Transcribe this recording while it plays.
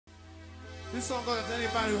This song goes to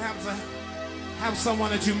anybody who happens to have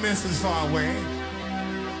someone that you miss is far away.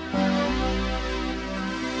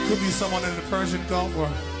 Could be someone in the Persian Gulf, or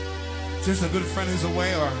just a good friend who's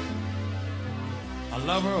away, or a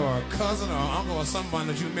lover, or a cousin, or uncle, or someone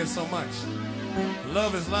that you miss so much.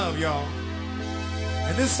 Love is love, y'all.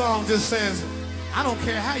 And this song just says, I don't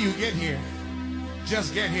care how you get here,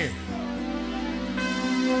 just get here.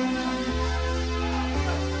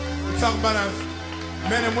 We're talking about our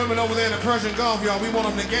men and women over there in the Persian Gulf, y'all. We want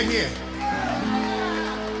them to get here.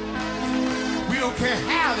 We don't care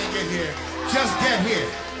how they get here, just get here.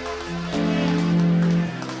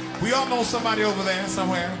 We all know somebody over there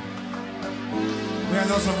somewhere. We all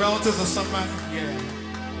know some relatives or somebody. Yeah.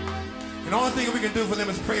 And the only thing we can do for them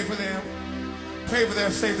is pray for them. Pray for their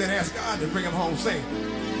safety and ask God to bring them home safe.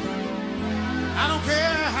 I don't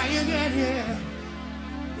care how you get here.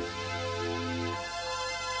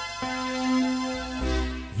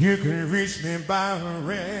 You can reach me by a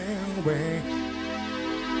railway.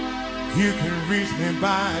 You can reach me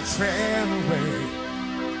by a trailway.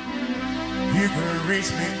 You can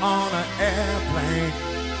reach me on an airplane.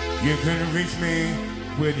 You can reach me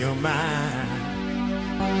with your mind.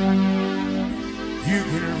 You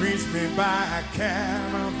can reach me by a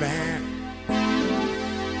caravan.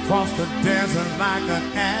 Cross the desert like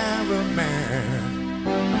an Arab man.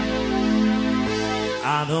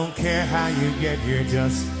 I don't care how you get here,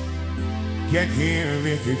 just get here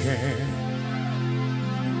if you can.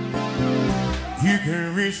 You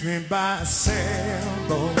can reach me by a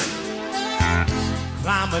sailboat.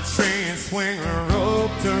 Climb a tree and swing a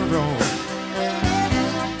rope to rope.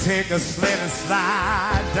 Take a sled and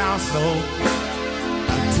slide down slow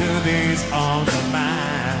until these arms are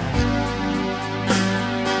mine.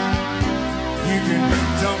 You can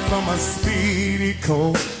jump from a speedy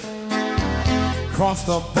coat, cross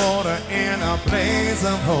the border in a blaze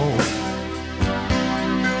of hope.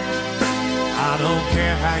 I don't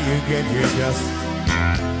care how you get here, just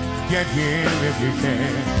get here if you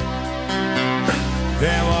can.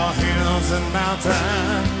 There were hills and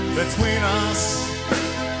mountains between us,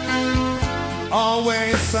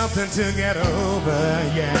 always something to get over,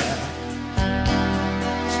 yeah.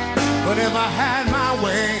 But if I had my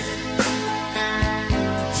way,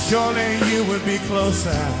 surely you would be closer,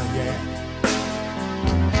 yeah.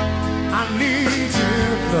 I need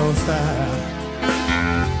you closer.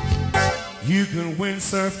 You can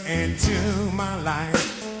windsurf into my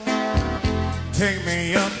life. Take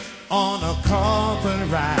me up on a carpet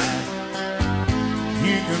ride.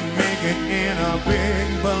 You can make it in a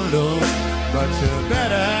big balloon, but you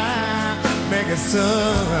better make it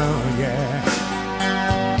soon, yeah.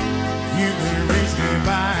 You can reach me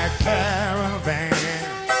by a caravan.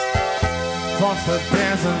 Cross the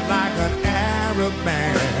desert like an Arab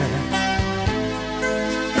man.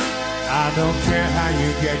 I don't care how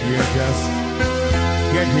you get here, just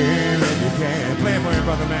get here if you can. Play it for me,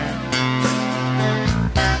 brother man.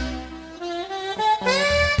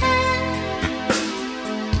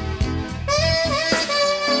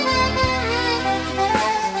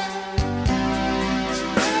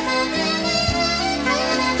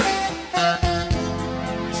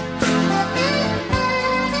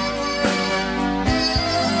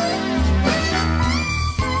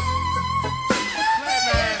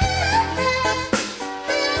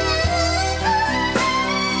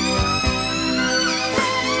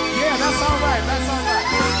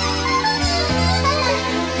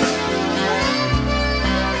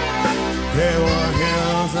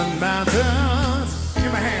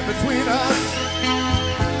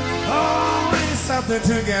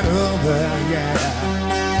 To get over, yeah.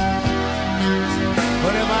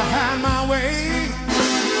 But if I had my way,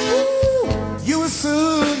 ooh, you would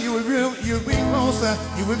soon, you would be closer,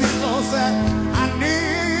 you would be closer. I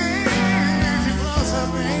need you closer,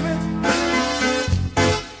 baby.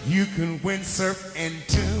 You can windsurf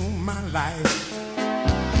into my life.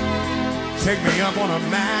 Take me up on a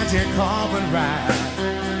magic carpet ride.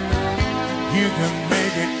 You can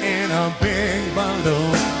make it in a big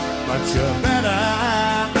balloon, but you better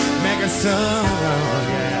make it soon,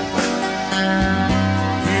 yeah.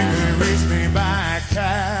 You can reach me by a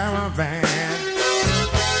caravan.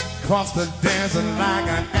 Cross the desert like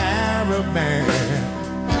an Arab man.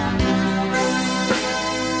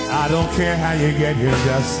 I don't care how you get here,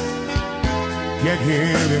 just get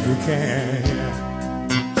here if you can.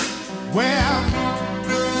 Well,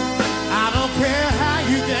 I don't care how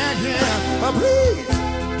you get here, but please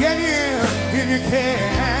get here if you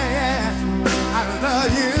can. I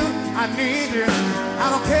love you, I need you. I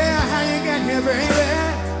don't care how you get here, baby.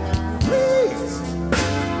 Please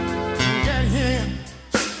get here.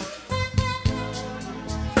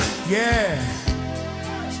 Yeah.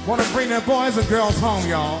 Want to bring their boys and girls home,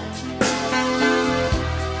 y'all.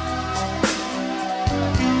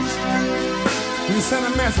 You send a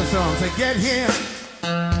message to them. Say, get here.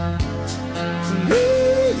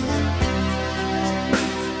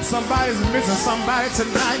 Somebody's missing somebody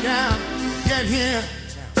tonight now. Get here.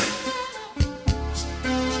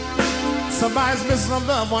 Somebody's missing a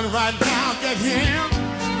loved one right now. Get here.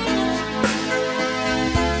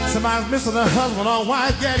 Somebody's missing a husband or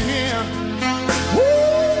wife. Get here. Woo!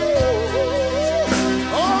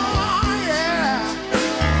 Oh, yeah.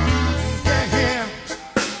 Get here.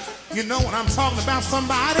 You know what I'm talking about,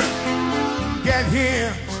 somebody? Get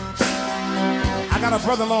here. I got a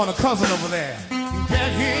brother-in-law and a cousin over there.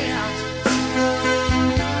 Get here.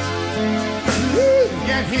 Woo!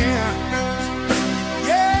 Get here.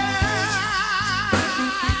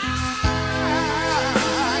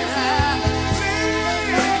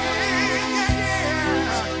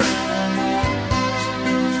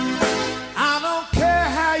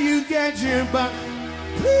 But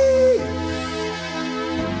please,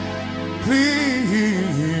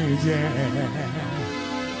 please, yeah.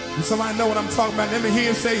 Does somebody know what I'm talking about? Let me hear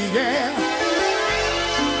you say, yeah.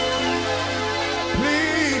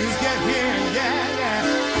 Please get here, yeah, yeah.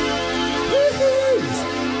 Please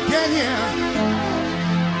get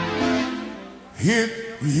here. Here.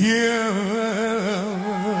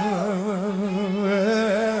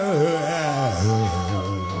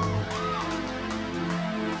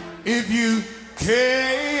 If you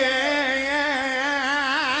care,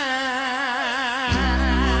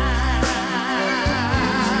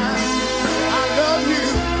 I love you,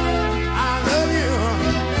 I love you,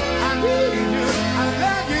 I need you, I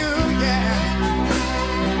love you, yeah.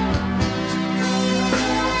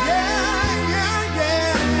 Yeah,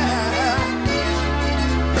 yeah.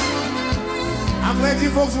 I'm glad you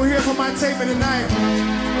folks were here for my taping tonight.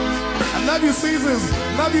 I love you, Caesars,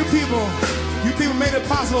 love you people. You people made it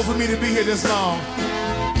possible for me to be here this long.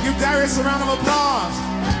 Give Darius a round of applause.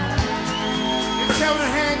 Give Kevin a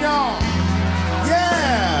hand, y'all.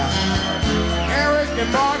 Yeah. Eric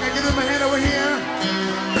and Mark, I give them a hand over here.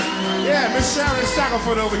 Yeah, Miss Sharon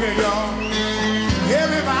Shackelford over here, y'all.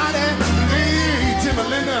 Everybody, me, Jim and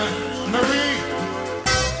Linda, Marie.